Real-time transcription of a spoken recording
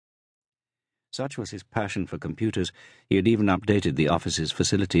Such was his passion for computers, he had even updated the office's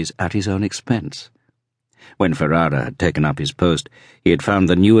facilities at his own expense. When Ferrara had taken up his post, he had found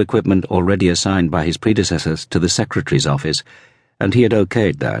the new equipment already assigned by his predecessors to the secretary's office, and he had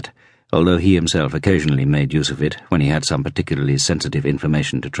okayed that, although he himself occasionally made use of it when he had some particularly sensitive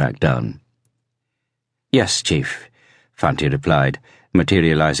information to track down. "Yes, Chief," Fanti replied,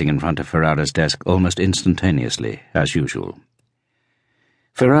 materializing in front of Ferrara's desk almost instantaneously, as usual.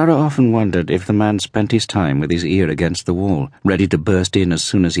 Ferrara often wondered if the man spent his time with his ear against the wall, ready to burst in as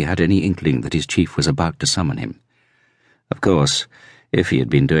soon as he had any inkling that his chief was about to summon him. Of course, if he had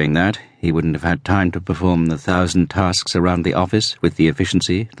been doing that, he wouldn't have had time to perform the 1,000 tasks around the office with the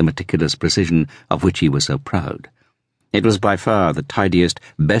efficiency, the meticulous precision of which he was so proud. It was by far the tidiest,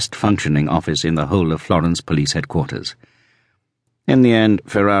 best-functioning office in the whole of Florence Police Headquarters. In the end,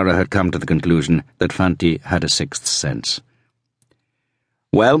 Ferrara had come to the conclusion that Fanti had a sixth sense.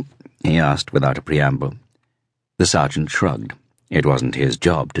 "Well?" he asked without a preamble. The sergeant shrugged. It wasn't his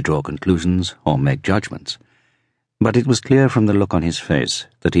job to draw conclusions or make judgments. But it was clear from the look on his face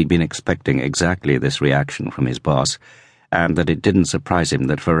that he'd been expecting exactly this reaction from his boss, and that it didn't surprise him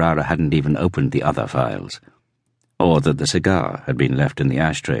that Ferrara hadn't even opened the other files, or that the cigar had been left in the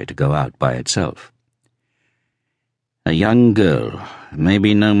ashtray to go out by itself. "A young girl,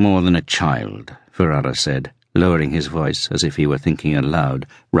 maybe no more than a child," Ferrara said, lowering his voice as if he were thinking aloud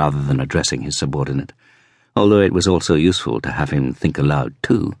rather than addressing his subordinate, although it was also useful to have him think aloud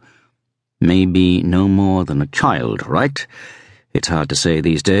too. "Maybe no more than a child, right? It's hard to say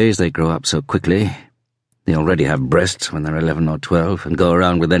these days, they grow up so quickly. They already have breasts when they're 11 or 12 and go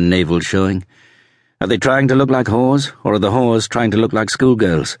around with their navel showing. Are they trying to look like whores, or are the whores trying to look like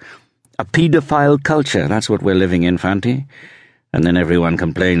schoolgirls? A paedophile culture, that's what we're living in, Fanti. And then everyone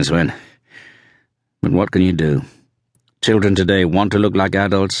complains when... But what can you do? Children today want to look like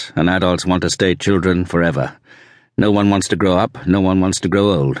adults, and adults want to stay children forever. No one wants to grow up, no one wants to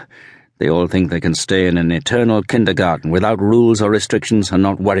grow old. They all think they can stay in an eternal kindergarten without rules or restrictions and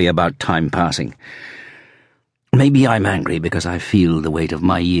not worry about time passing. Maybe I'm angry because I feel the weight of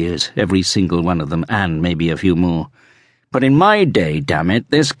my years, every single one of them, and maybe a few more. But in my day, damn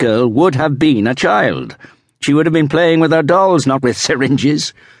it, this girl would have been a child. She would have been playing with her dolls, not with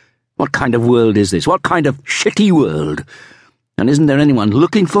syringes. What kind of world is this? What kind of shitty world? And isn't there anyone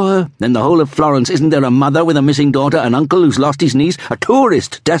looking for her? In the whole of Florence, isn't there a mother with a missing daughter, an uncle who's lost his niece, a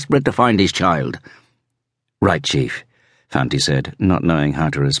tourist desperate to find his child?" "Right, Chief," Fanti said, not knowing how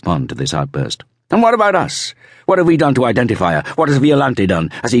to respond to this outburst. "And what about us? What have we done to identify her? What has Violante done?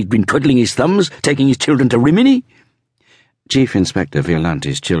 Has he been twiddling his thumbs, taking his children to Rimini?" "Chief Inspector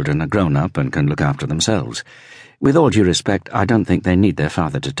Violante's children are grown up and can look after themselves. With all due respect, I don't think they need their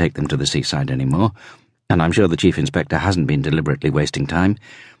father to take them to the seaside anymore, and I'm sure the Chief Inspector hasn't been deliberately wasting time.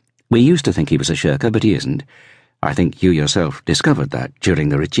 We used to think he was a shirker, but he isn't. I think you yourself discovered that during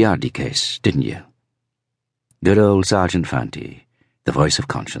the Ricciardi case, didn't you?" Good old Sergeant Fanti, the voice of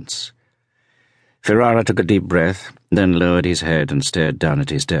conscience. Ferrara took a deep breath, then lowered his head and stared down at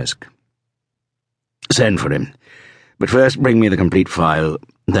his desk. "Send for him. But first bring me the complete file.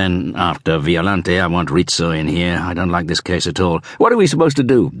 Then, after Violante, I want Rizzo in here. I don't like this case at all. What are we supposed to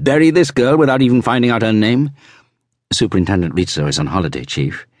do? Bury this girl without even finding out her name?" "Superintendent Rizzo is on holiday,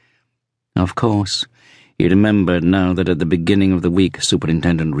 Chief." Of course. He remembered now that at the beginning of the week,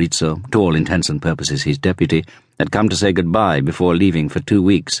 Superintendent Rizzo, to all intents and purposes his deputy, had come to say goodbye before leaving for 2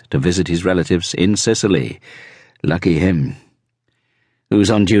 weeks to visit his relatives in Sicily. Lucky him.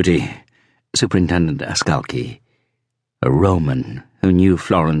 "Who's on duty?" "Superintendent Ascalchi. A Roman who knew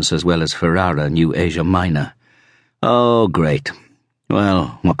Florence as well as Ferrara knew Asia Minor." "Oh, great.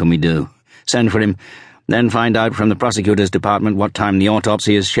 Well, what can we do? Send for him, then find out from the prosecutor's department what time the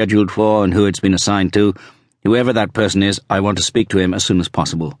autopsy is scheduled for and who it's been assigned to. Whoever that person is, I want to speak to him as soon as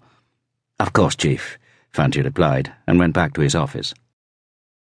possible." "Of course, Chief," Fanti replied, and went back to his office.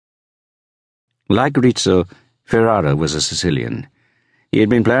 Like Rizzo, Ferrara was a Sicilian. He had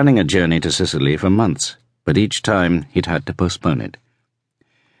been planning a journey to Sicily for months, but each time he'd had to postpone it.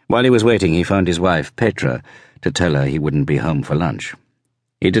 While he was waiting, he phoned his wife, Petra, to tell her he wouldn't be home for lunch.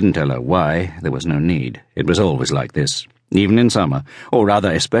 He didn't tell her why. There was no need. It was always like this, even in summer, or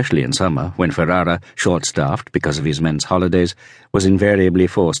rather especially in summer, when Ferrara, short-staffed because of his men's holidays, was invariably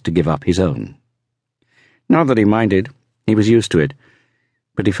forced to give up his own. Not that he minded. He was used to it.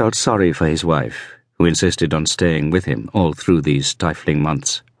 But he felt sorry for his wife, who insisted on staying with him all through these stifling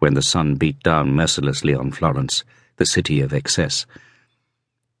months when the sun beat down mercilessly on Florence, the city of excess.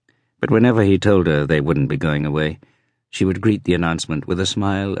 But whenever he told her they wouldn't be going away, she would greet the announcement with a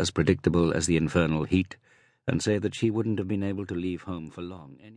smile as predictable as the infernal heat and say that she wouldn't have been able to leave home for long.